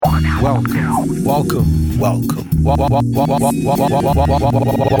Welcome.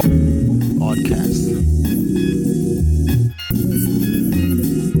 Oddcast.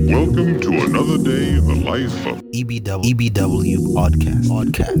 Welcome to another day in the life of EBW Oddcast.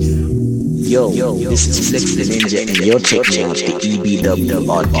 Yo, this is Flex the Ninja, and you're checking out the EBW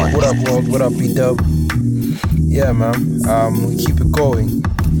Oddcast. What up, world? What up, EW? Yeah, man. We keep it going.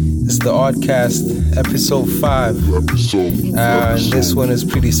 This is the Oddcast, episode 5. And this one is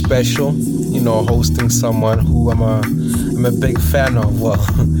pretty special. You know, hosting someone who I'm a big fan of. Well,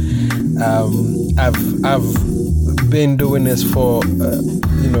 I've been doing this for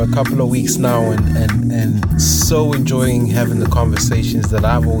a couple of weeks now, and so enjoying having the conversations that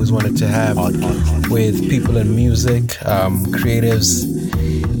I've always wanted to have with people in music, creatives.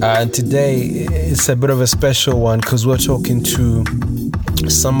 And today it's a bit of a special one because we're talking to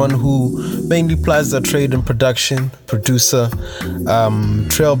someone who mainly plies their trade in production, producer,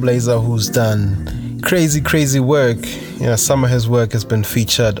 trailblazer who's done crazy work. You know, some of his work has been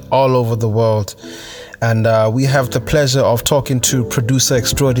featured all over the world. And we have the pleasure of talking to producer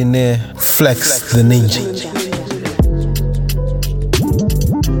extraordinaire Flex the Ninja.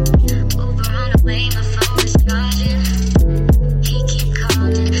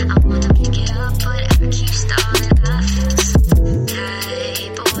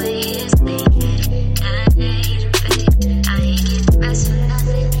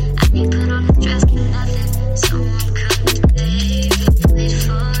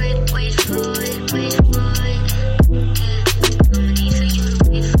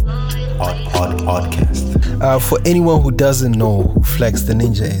 For anyone who doesn't know who Flex the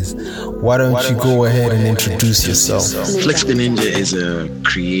Ninja is, why don't you go ahead and introduce yourself? Flex the Ninja is a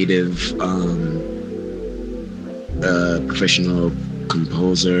creative, professional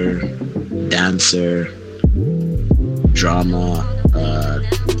composer, dancer, drama,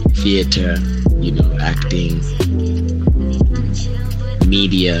 theater, acting,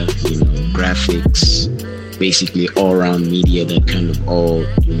 media, graphics, basically all-around media that kind of all,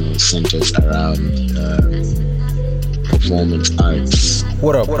 centers around performance arts.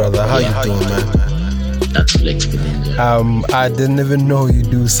 What up, brother? How you doing, man? That's Flex the Ninja. I didn't even know you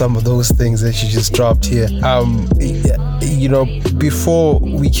do some of those things that you just dropped here. Before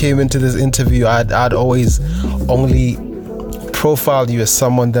we came into this interview, I'd always only profiled you as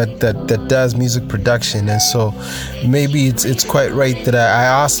someone that does music production, and so maybe it's quite right that I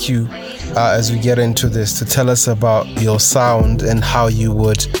ask you as we get into this to tell us about your sound and how you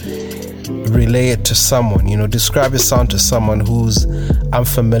would relay it to someone. Describe your sound to someone who's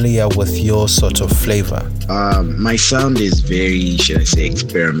unfamiliar with your sort of flavor. My sound is very, should I say,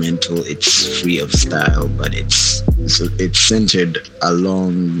 experimental. It's free of style, but it's centered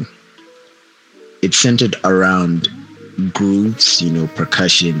around grooves,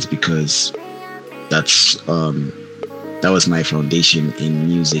 percussions, because that was my foundation in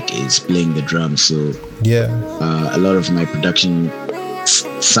music, is playing the drums. So a lot of my production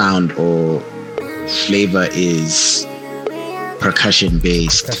sound or flavor is percussion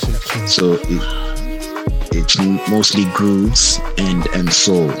based. So it's mostly grooves and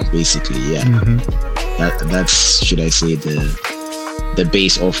soul, basically. That's, should I say, the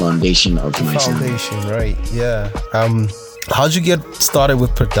base or foundation of my sound. Right? Yeah. How'd you get started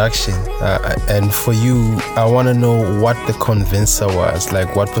with production? And for you, I want to know what the convincer was.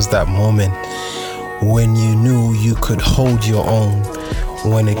 Like, what was that moment when you knew you could hold your own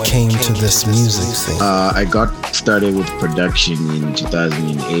when it came to this music thing? I got started with production in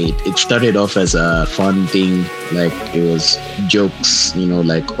 2008. It started off as a fun thing. Like, it was jokes,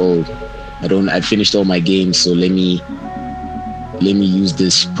 I finished all my games, so let me use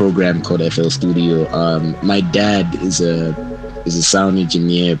this program called FL Studio. My dad is a sound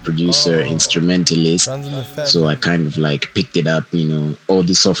engineer, producer, instrumentalist. So I kind of picked it up. All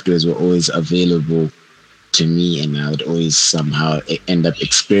the softwares were always available to me, and I would always somehow end up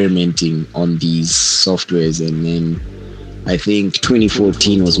experimenting on these softwares. And then I think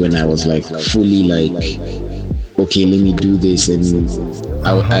 2014 was when I was fully okay, let me do this. And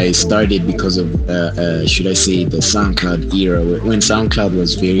I started because of, should I say, the SoundCloud era, when SoundCloud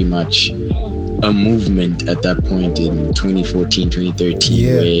was very much a movement at that point in 2014, 2013,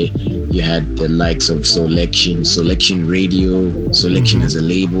 where you had the likes of Selection Radio, Selection as a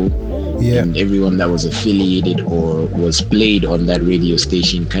label, and everyone that was affiliated or was played on that radio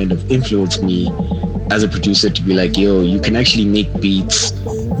station kind of influenced me as a producer to be like, yo, you can actually make beats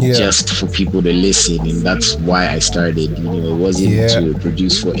just for people to listen. And that's why I started. It wasn't to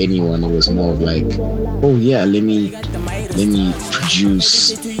produce for anyone. It was more of let me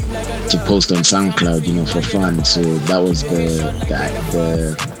produce to post on SoundCloud, for fun. So that was the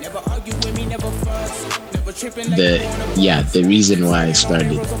the reason why I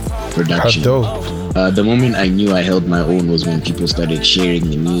started production. How dope. The moment I knew I held my own was when people started sharing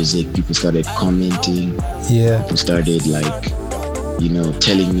the music, people started commenting, Yeah. people started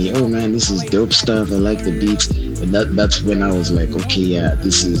telling me, oh man, this is dope stuff, I like the beats. And that's when I was like, okay, yeah,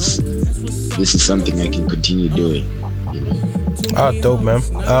 this is something I can continue doing. Dope, man.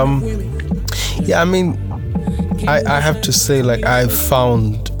 Yeah, I mean, I have to say, like, I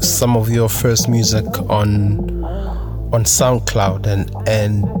found some of your first music on SoundCloud,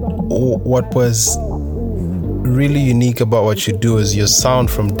 and what was really unique about what you do is your sound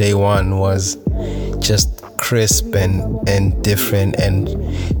from day one was just crisp and different, and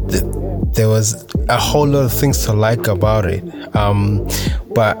there was a whole lot of things to like about it.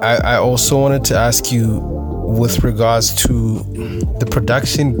 But I also wanted to ask you, with regards to the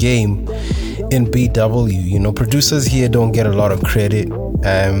production game in BW, producers here don't get a lot of credit.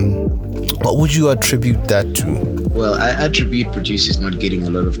 What would you attribute that to? Well, I attribute producers not getting a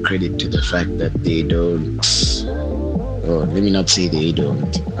lot of credit to the fact that they don't, or let me not say they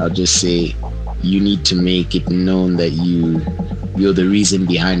don't, I'll just say you need to make it known that you're the reason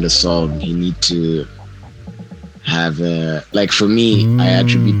behind a song. You need to have like for me, I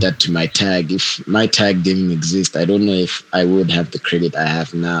attribute that to my tag. If my tag didn't exist, I don't know if I would have the credit I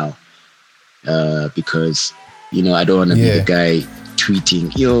have now, because I don't want to be the guy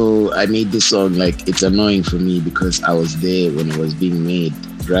tweeting, yo, I made this song. Like, it's annoying for me because I was there when it was being made.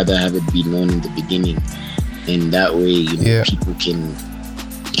 I'd rather have it be known in the beginning, and that way people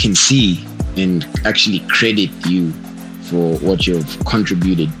can see and actually credit you for what you've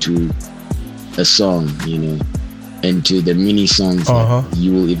contributed to a song, and to the mini songs that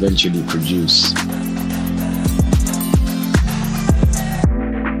you will eventually produce.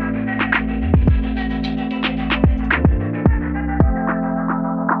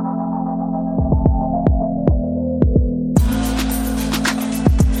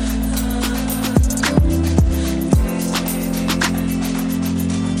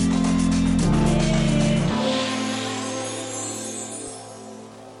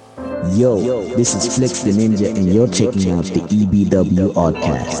 Yo, this is Flex the Ninja, and you're checking out the EBW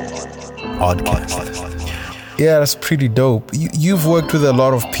Oddcast. Yeah, that's pretty dope. You've worked with a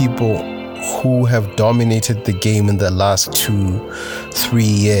lot of people who have dominated the game in the last 2-3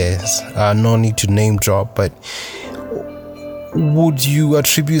 years. No need to name drop, but would you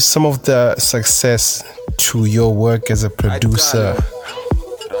attribute some of the success to your work as a producer?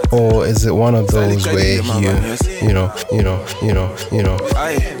 Or is it one of those where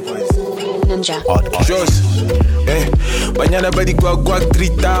Ninja. Banyana body guac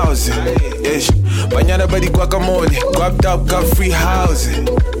 3,000. Banyana body guacamole, guapped up, got free housing.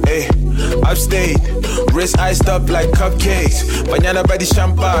 Upstate, wrist iced up like cupcakes. Banyana body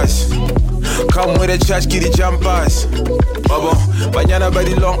champagne, come with a trash kitty jumpers. Babo, banyana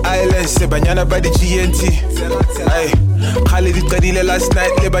body Long Island, say banyana body GNT. Khalid Kadile last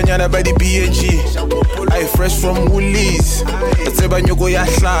night, le banyana body BNG. Fresh from Woolies. Ateba nyoko ya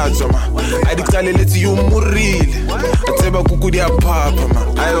hlazo ma. Adikale leti you muril. Ateba kuku dia papa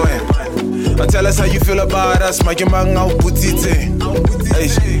ma. Tell us how you feel about us, my gemanga uputite.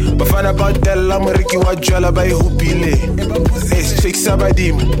 Bafana about Della Mariki wa jwala by hupile. Shake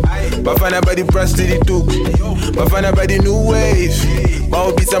sabadim. Bafana body brush to the duke. Bafana body new wave.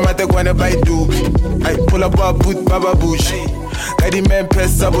 Bao pizza mate kwana by duke. I pull up a boot baba bush. Kadi men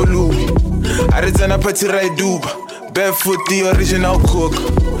pes sabolu. Arizona pati right dub. Barefoot the original cook.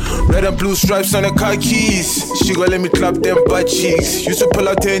 Red and blue stripes on the car keys. She gon' let me clap them butt cheeks. Used to pull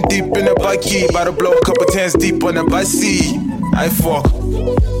out 10 deep in the back key. About to blow a couple tens deep on the butt seat. I fuck.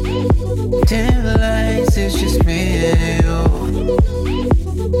 Dim lights, it's just me and you.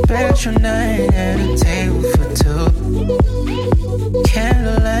 Special night at a table for two.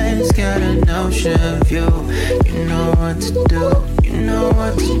 Candlelights got a notion of you. You know what to do. You know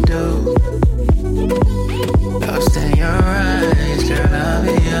what to do. Lost in your eyes, girl, I'll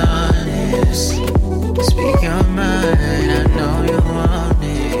be honest. Speak your mind, I know you want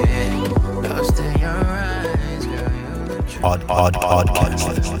it. Lost in your eyes, girl, you're the truth.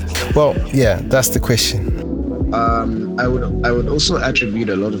 Oddcast. Well, yeah, that's the question. I would also attribute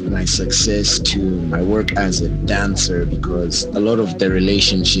a lot of my success to my work as a dancer, because a lot of the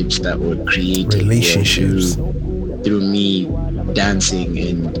relationships that were created through me dancing,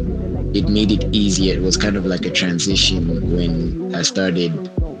 and it made it easier. It was kind of like a transition when I started,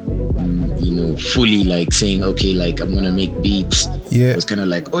 fully like saying, okay, like I'm gonna make beats. Yeah. It was kind of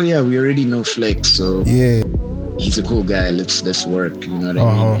like, oh yeah, we already know Flex, so yeah, he's a cool guy. Let's work. You know what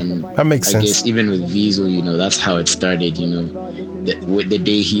I mean? And that makes sense. I guess even with Vizo, that's how it started. the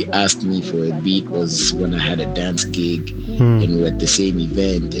day he asked me for a beat was when I had a dance gig and we were at the same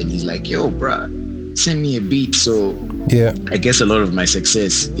event, and he's like, yo, bruh, send me a beat. So yeah, I guess a lot of my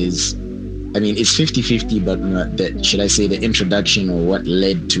success is, I mean, it's 50-50, but not that, should I say the introduction or what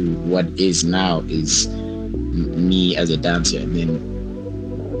led to what is now is me as a dancer. And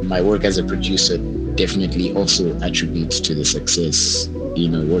then my work as a producer definitely also attributes to the success,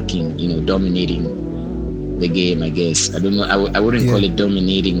 working, dominating the game, I guess. I don't know. I wouldn't call it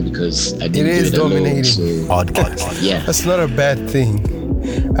dominating because I didn't do it alone. So, Oddcast. Yeah. That's not a bad thing.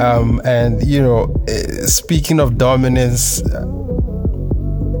 And, speaking of dominance,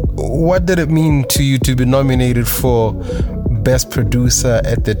 what did it mean to you to be nominated for Best Producer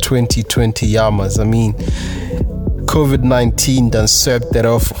at the 2020 Yamas? I mean, COVID-19 done swept that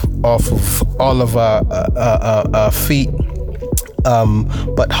off of all of our feet.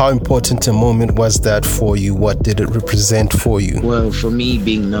 But how important a moment was that for you? What did it represent for you? Well, for me,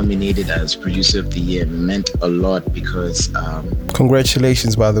 being nominated as Producer of the Year meant a lot because...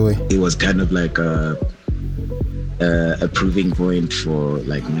 Congratulations, by the way. It was kind of like a proving point for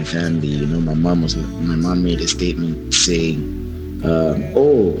like my family. My mom made a statement saying,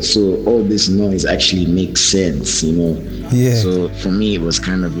 so all this noise actually makes sense, Yeah. So for me, it was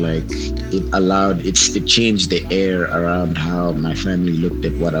kind of like it changed the air around how my family looked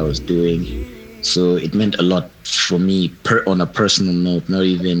at what I was doing. So it meant a lot for me on a personal note, not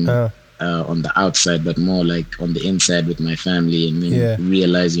even on the outside, but more like on the inside with my family, and then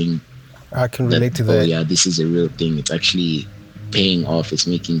realizing I can relate to that. Oh yeah, this is a real thing. It's actually paying off. It's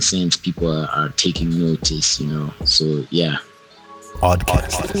making sense. People are taking notice, So yeah.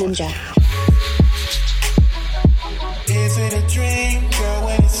 Oddcast. Ninja. Is it a dream, girl,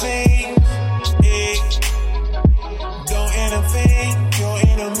 when it sings? Don't intervene, you're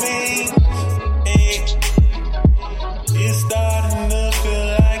enemy. It's starting to feel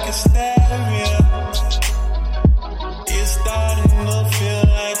like hysteria. It's starting to feel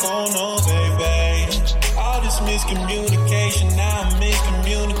like, oh no, baby. All this miscommunication, now I'm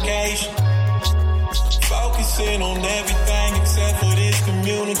miscommunication. Focusing on everything except for this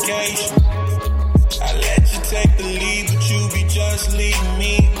communication. I let you take the lead, but you be just leading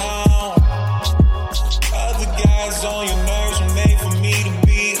me on. Other guys on your nerves were made for me to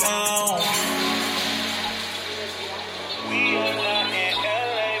be on. We are not in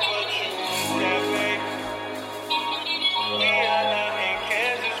LA, but you knew that, baby. We are not in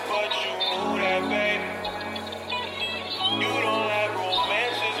Kansas, but you knew that, baby. You don't like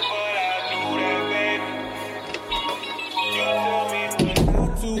romances, but I do that, baby. You tell me when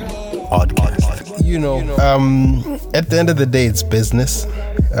not to, Oddcast. At the end of the day, it's business.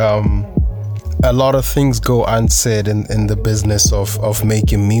 A lot of things go unsaid in the business of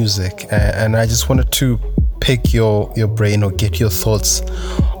making music, and I just wanted to pick your brain or get your thoughts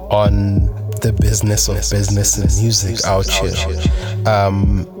on the business of business and music out here.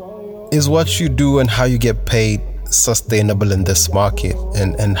 Is what you do and how you get paid sustainable in this market,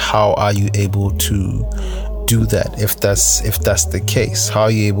 and how are you able to do that if that's the case? How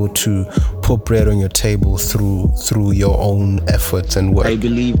are you able to put bread on your table through your own efforts and work? I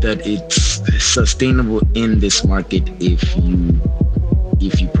believe that it's sustainable in this market if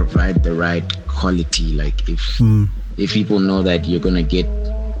you provide the right quality. Like if people know that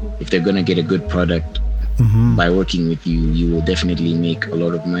if they're gonna get a good product by working with you, you will definitely make a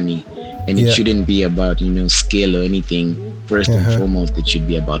lot of money. And it shouldn't be about scale or anything. First and foremost, it should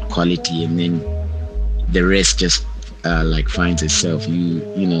be about quality, and then the rest just finds itself.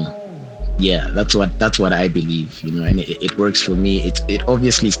 That's what I believe, and it works for me. It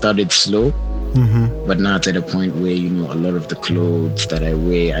obviously started slow, but now it's at a point where a lot of the clothes that I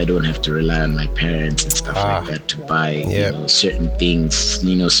wear, I don't have to rely on my parents and stuff like that to buy certain things.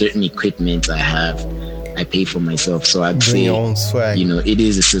 Certain equipment I pay for myself. So I'd say your own swag. It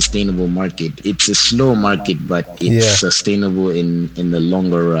is a sustainable market. It's a slow market, but it's sustainable in the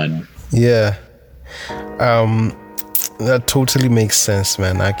longer run. Yeah. That totally makes sense,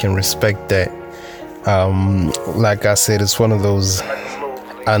 man. I can respect that. Like I said, it's one of those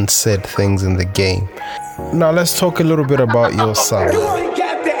unsaid things in the game. Now let's talk a little bit about your sound.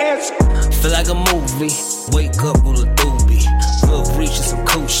 Feel like a movie. Wake up with a doobie. Good reaching some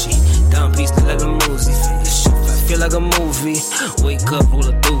coochie. Down piece like a movie. Feel like a movie. Wake up with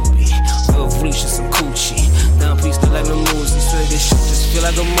a doobie. Good reaching some coochie. Down piece like a movie. Swear this shit just feel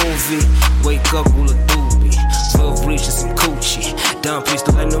like a movie. Wake up with a doobie. Good reaching some coochie. Down piece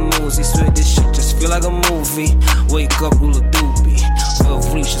like a movie. Swear this shit just feel like a movie. Wake up with a doobie. Good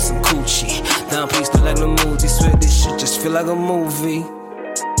reaching some coochie. Down piece like a movie. Swear this shit just feel like a movie.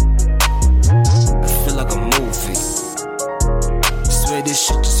 Feel like a movie. swear this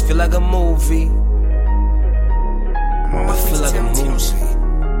shit just feel like a movie. I feel like a movie.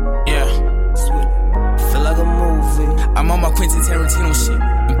 Yeah. Feel like a movie. I'm on my Quentin Tarantino shit.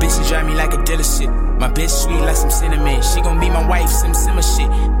 And bitches drive me like a dealership. My bitch sweet like some cinnamon. She gon' be my wife, some simmer shit.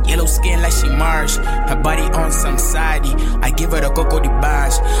 Yellow skin like she Marsh. Her body on some sidey. I give her the Coco de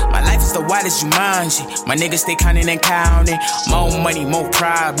Bange. My life is the wildest Jumanji. My niggas stay counting and counting. More money, more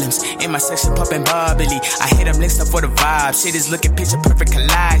problems. In my section poppin' bubbly. I hit them links up for the vibe. Shit is looking picture perfect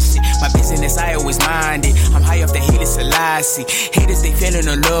collage shit. My business I always mind it. I'm high off the Haile Selassie. Haters they feelin'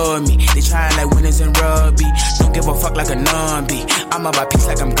 to love me. They tryin' like winners in rugby. Don't give a fuck like a numby. I'm about peace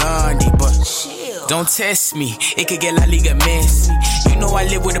like I'm Gandhi. But don't test me, it could get La Liga messy. You know I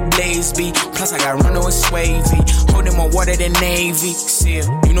live with a blaze B. Plus I got Rondo and Swavey. Holding more water than Navy. Seal,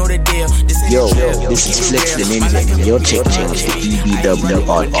 you know the deal. Yo, this is Flex the Ninja, and you're checking out the EBW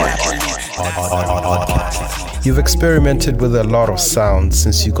Oddcast. You've experimented with a lot of sounds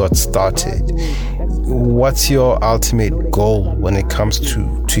since you got started. What's your ultimate goal when it comes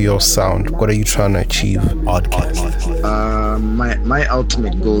to your sound? What are you trying to achieve? Oddcast. My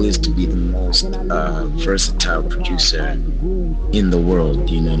ultimate goal is to be the most versatile producer in the world.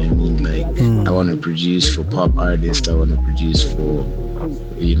 You know what I mean? Like, I want to produce for pop artists. I want to produce for,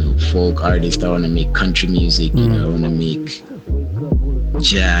 folk artists. I want to make country music. You know, I want to make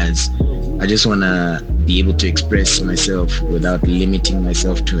jazz. I just want to be able to express myself without limiting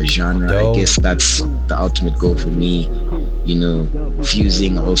myself to a genre. Dope. I guess that's the ultimate goal for me,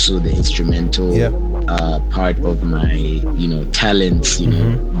 fusing also the instrumental part of my, talents,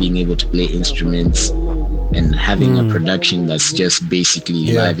 being able to play instruments and having a production that's just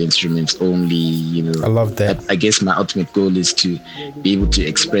basically live instruments only, I love that. I guess my ultimate goal is to be able to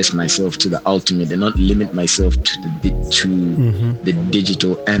express myself to the ultimate and not limit myself to the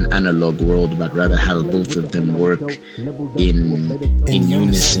digital and analog world, but rather have both of them work in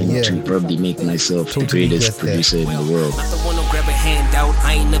unison to probably make myself the greatest producer in the world. Not the one to grab a handout.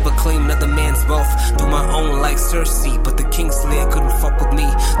 I ain't never claimed another man's wealth. Do my own like Cersei, but the king sled couldn't fuck with me.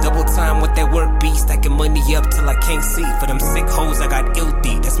 Double time with that work beat, stacking money up till I can't see. For them sick hoes, I got ill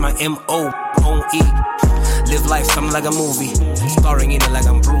D. That's my M.O. on E. Live life something like a movie. Starring in it like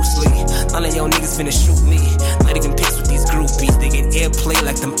I'm Bruce Lee. None of y'all niggas finna shoot me. Not even pics with these groupies. They get airplay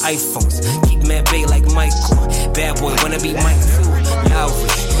like them iPhones. Keep mad bay like Michael. Bad boy wanna be Mike too. Loudly,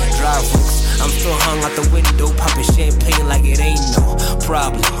 drive hooks. I'm still hung out the window, popping champagne like it ain't no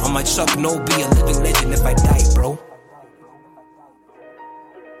problem. On my Chuck No be a living legend if I die, bro.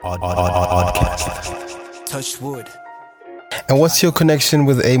 Oddcast. Touch wood. And what's your connection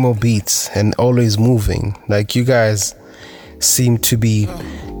with Amo Beats and Always Moving? Like, you guys seem to be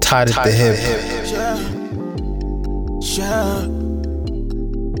tied at the hip.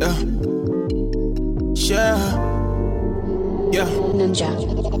 Ninja.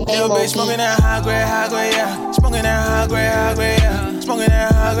 Little bitch smoking that high grade, yeah. Smoking that high grade, yeah. Smoking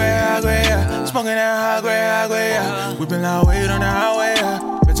that high grade, yeah. Smoking that high grade, yeah. Whipping loud weight on the highway, yeah.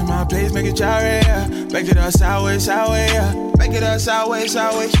 Back to my place, make it gyrate, yeah. Back it up sideways, yeah. Back it up sideways,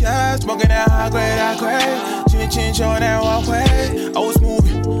 yeah. Smoking that high grade. Chin showing that walkway. I was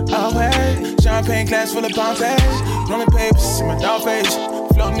moving, away. Champagne glass full of Pompeii. Rolling papers in my dog face.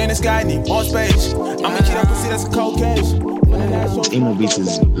 Floating in the sky, need more space. I'ma get up and see that's a cold case. Amo Beats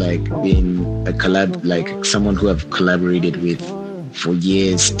has been a collab, someone who I've collaborated with for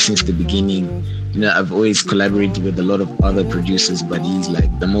years since the beginning. I've always collaborated with a lot of other producers, but he's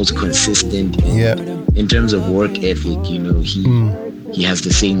the most consistent in terms of work ethic. He has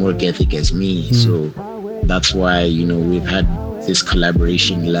the same work ethic as me, so that's why we've had this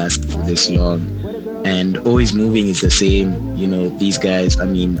collaboration last for this long. And Always Moving is the same. These guys,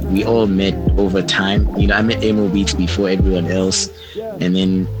 we all met over time. I met Amo Beats before everyone else, and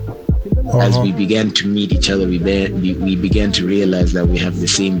then as we began to meet each other, we began to realize that we have the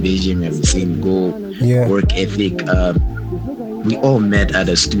same vision, we have the same goal, work ethic. We all met at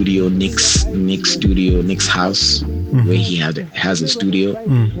a studio, Nick's house, where he has a studio.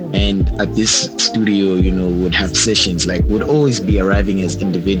 And at this studio, would have sessions, would always be arriving as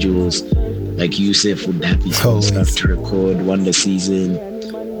individuals. Like Yusuf would have his own stuff to record, Wonder Season.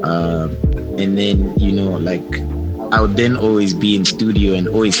 And then, I would then always be in studio and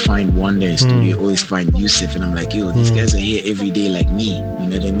always find Wonder in studio, always find Yusuf. And I'm like, yo, these guys are here every day like me. You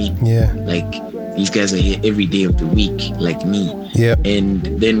know what I mean? Yeah. These guys are here every day of the week like me. Yeah. And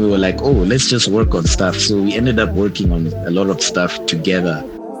then we were like, oh, let's just work on stuff. So we ended up working on a lot of stuff together.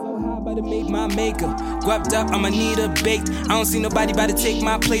 to make my maker. Guapped up, I'ma need a baked. I don't see nobody about to take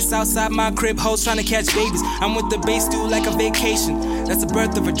my place outside my crib. Hoes trying to catch babies. I'm with the bass dude like a vacation. That's the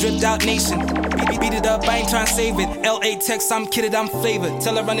birth of a dripped out nation. Beat it up, I ain't trying to save it. LA text, I'm kidded, I'm flavored.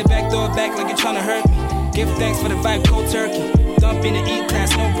 Tell her run it back, throw it back like you're trying to hurt me. Give thanks for the vibe, cold turkey. Dump in the E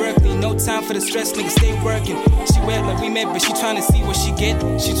class, no Berkeley. No time for the stress, nigga, stay working. She wet like we met, but she tryna see what she get.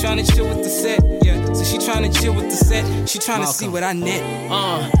 She tryna chill with the set, yeah. So she tryna chill with the set. She tryna see what I net.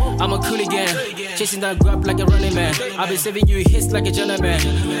 I'm a cooligan, chasing that grab like a running man. I've been saving you hits like a gentleman.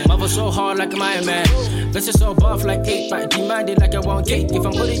 Marvel so hard like a Iron Man. Versus so buff like 8-pack, demanded like a one gate. If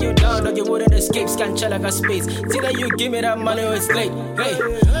I'm putting you down, dog, you wouldn't escape. Scan check like a space. See that you give me that money or it's late. Hey,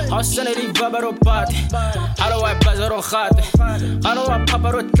 how sanity babaro party? How do I bazaro khate? How do I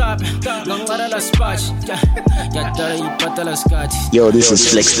paparo tap? Long la spatch. Yo, this is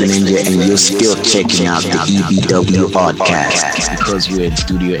Flex the Ninja, and you're still checking out the EBW Oddcast. Because we're in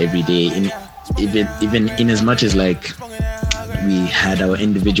studio every day, even in as much as like we had our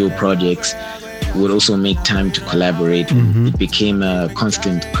individual projects, we would also make time to collaborate. It became a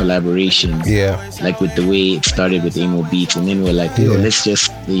constant collaboration. Yeah. Like with the way it started with Emo Beats, and then we're like, yo, let's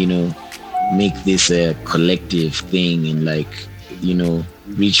just, make this a collective thing and like,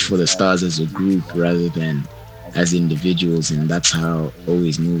 reach for the stars as a group rather than as individuals, and that's how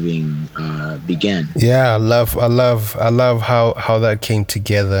Always Moving began. Yeah, I love how that came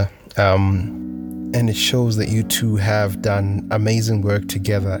together. And it shows that you two have done amazing work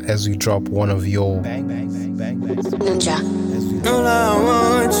together as we drop one of your Ninja. No lie, I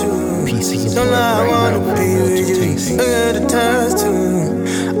want you. pieces No of work lie, I right wanna now for be everyone with to you. taste. I got the time to.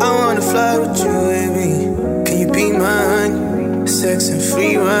 I wanna fly with you, baby. Can you be mine? Sex and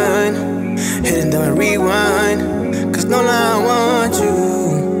free wine. Hitting down rewind. Cause no lie, I want you.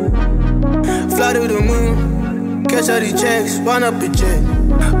 Fly to the moon. Catch all these checks. Wind up a jet.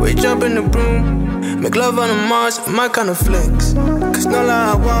 We jump in the broom. Make love on the Mars, my kind of flex. Cause no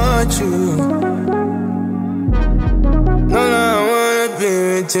lie, I want you. No lie, I wanna be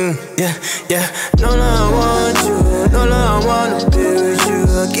with you. Yeah. No lie, I want you. No lie, I wanna be with you.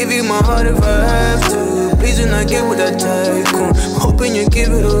 I'll give you my heart if I have to. Please do not get with that tycoon. Hoping you give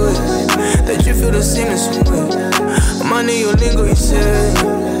it away. That you feel the same as me. I'm under your lingo, you say.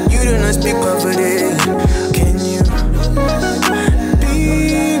 You do not speak poverty. Can you be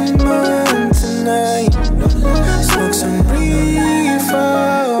mine tonight? Smoke some reefer,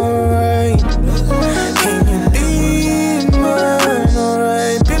 alright. Can you be mine,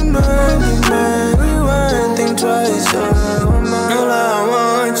 alright? Be mine, rewind, think twice, alright. No lie, I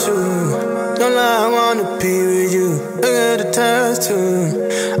want you. No lie, I wanna be with you. I got the time to.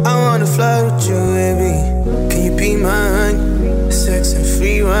 I wanna fly with you, baby. Can you be mine? Sex and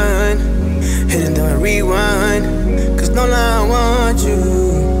free wine. Hitting down rewind. Cause no lie, I want you.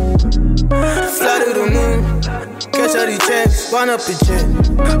 Fly to the moon. Catch all these checks, wind up a jet.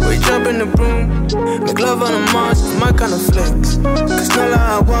 We jump in the broom. Make love on the Mars, my kind of flex. Cause no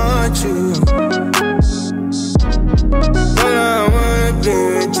lie, I want you. No lie, I wanna be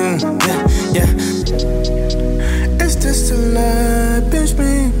with you. Yeah. It's just a lie, bitch,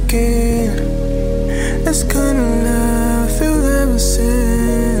 me again. It's kind of love, feel ever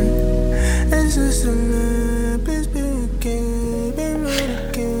sin. It's just a lie, bitch, me again. Be right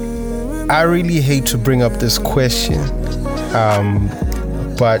again. I really hate to bring up this question,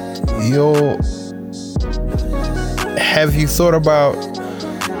 but have you thought about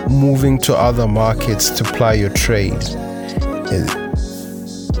moving to other markets to ply your trade?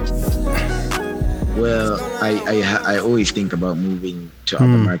 Well, I always think about moving to other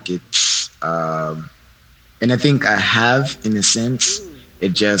markets, and I think I have, in a sense.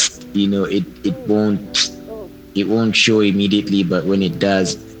 It just, it won't show immediately, but when it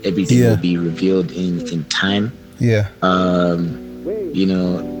does, everything will be revealed in time. Yeah.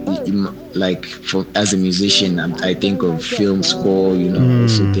 Like as a musician, I think of film score.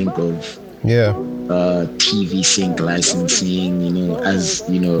 Also think of TV sync licensing. As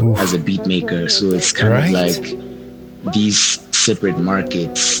as a beat maker. So it's kind of like these separate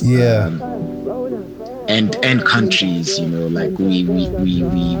markets. And countries, like we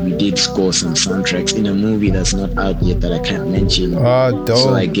did score some soundtracks in a movie that's not out yet that I can't mention.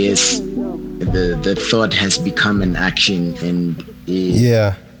 So I guess the thought has become an action, and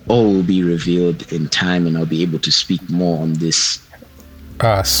all will be revealed in time, and I'll be able to speak more on this.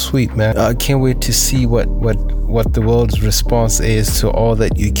 Sweet, man. I can't wait to see what the world's response is to all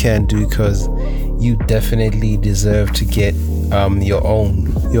that you can do, because you definitely deserve to get your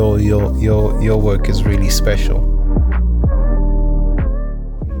own. Your work is really special.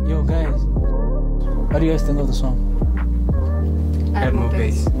 Yo guys, what do you guys think of the song? Add more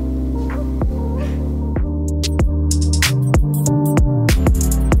bass.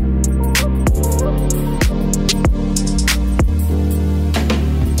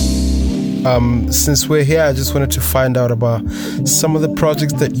 Since we're here, I just wanted to find out about some of the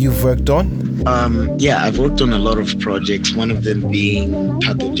projects that you've worked on. Yeah, I've worked on a lot of projects, one of them being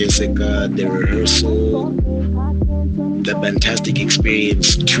Pato Jessica, The Rehearsal, The Fantastic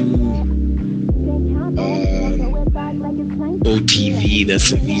Experience 2, OTV,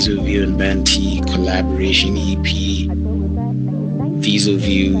 that's a Viso View and Banty collaboration EP, Viso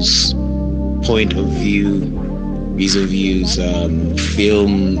Views, Point of View, Viso Views,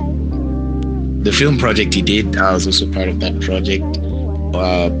 the film project he did. I was also part of that project,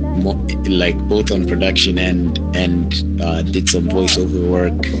 like both on production and did some voiceover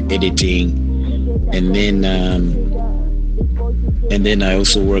work, editing, and then I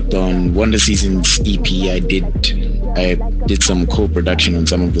also worked on Wonder Season's EP. I did some co-production on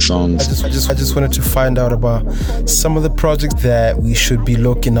some of the songs. I just wanted to find out about some of the projects that we should be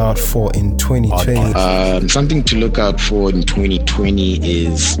looking out for in 2020. Something to look out for in 2020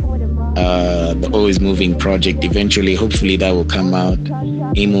 is the Always Moving project. Eventually, hopefully that will come out.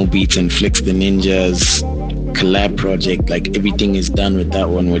 Emo Beats and Flex the Ninjas collab project, like everything is done with that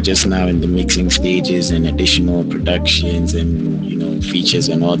one. We're just now in the mixing stages and additional productions and, you know, features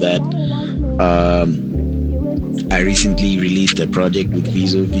and all that. I recently released a project with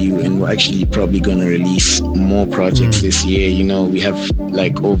Viso View, and we're actually probably going to release more projects this year. You know, we have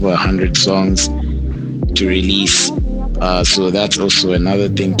like over 100 songs to release. So that's also another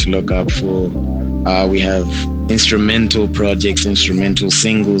thing to look out for. We have instrumental projects, instrumental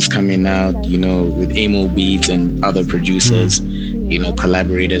singles coming out, you know, with Emo Beats and other producers, you know,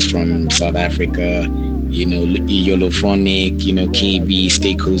 collaborators from South Africa, you know, Yolophonic, you know, KB,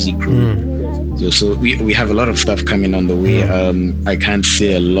 Stay Cozy Crew. So we have a lot of stuff coming on the way. I can't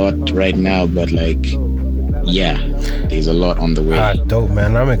say a lot right now, but like, yeah, there's a lot on the way. Dope,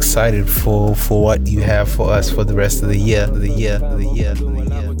 man. I'm excited for what you have for us for the rest of the year.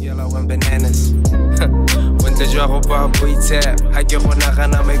 Bananas. Wente jwa go ba boitse ha ke gona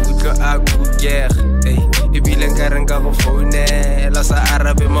gana maikutlo a kugere ebile nka re nka go founela sa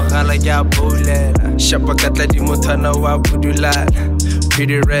arabe mogala ke a boulela shapa ka tla di mothana wa budulala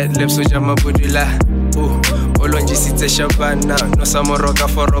pretty red lips o jama budula o lonjisitse shabana no sa moroka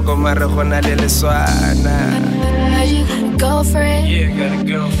foroko mare gona le leswana. You got a girlfriend. Yeah, got a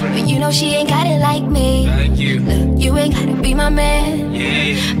girlfriend. But you know she ain't got it like me. Like you. Look, you ain't gotta be my man.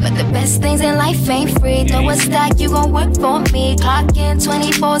 Yeah. But the best things in life ain't free. Throw a stack, you gon' work for me. Clock in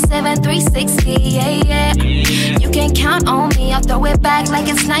 24/7, 360. Yeah. You can count on me. I'll throw it back like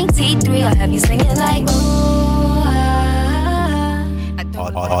it's 93. I'll have you singing like ooh.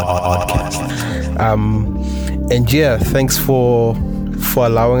 Oddcast. And yeah, thanks for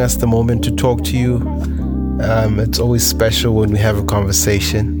allowing us the moment to talk to you. It's always special when we have a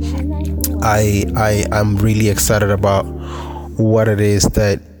conversation. I'm really excited about what it is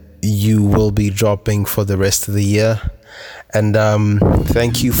that you will be dropping for the rest of the year. And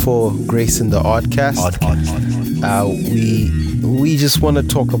thank you for gracing the Oddcast. We just want to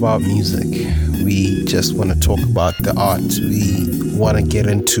talk about music. We just want to talk about the art. We want to get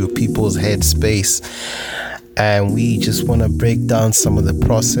into people's headspace. And we just want to break down some of the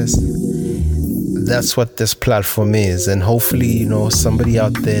process. That's what this platform is. And hopefully, you know, somebody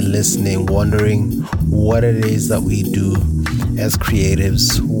out there listening, wondering what it is that we do as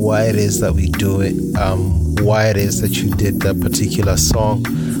creatives, why it is that we do it, why it is that you did that particular song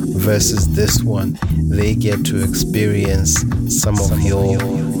versus this one. They get to experience some of your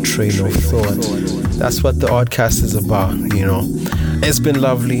train of thought. That's what the Oddcast is about, you know. It's been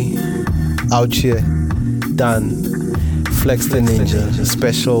lovely out here. Done. Flex the Ninja, a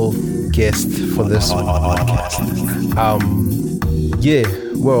special guest for this one. Yeah,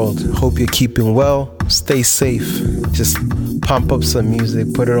 world, hope you're keeping well. Stay safe. Just pump up some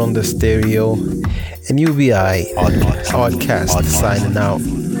music, put it on the stereo, and you'll be alright. Oddcast signing out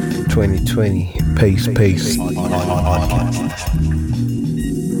 2020. Peace.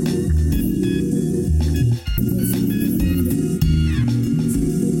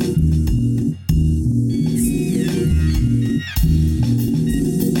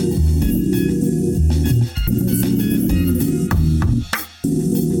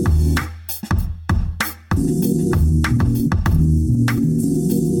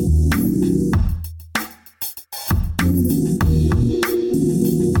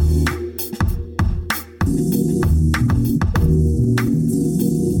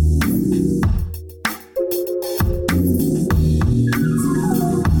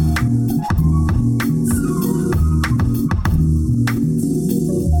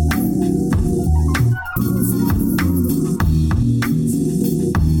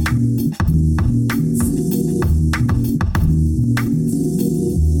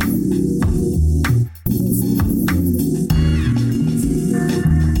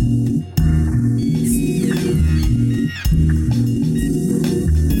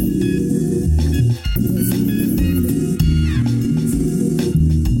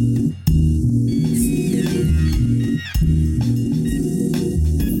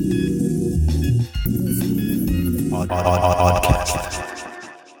 Oddcast.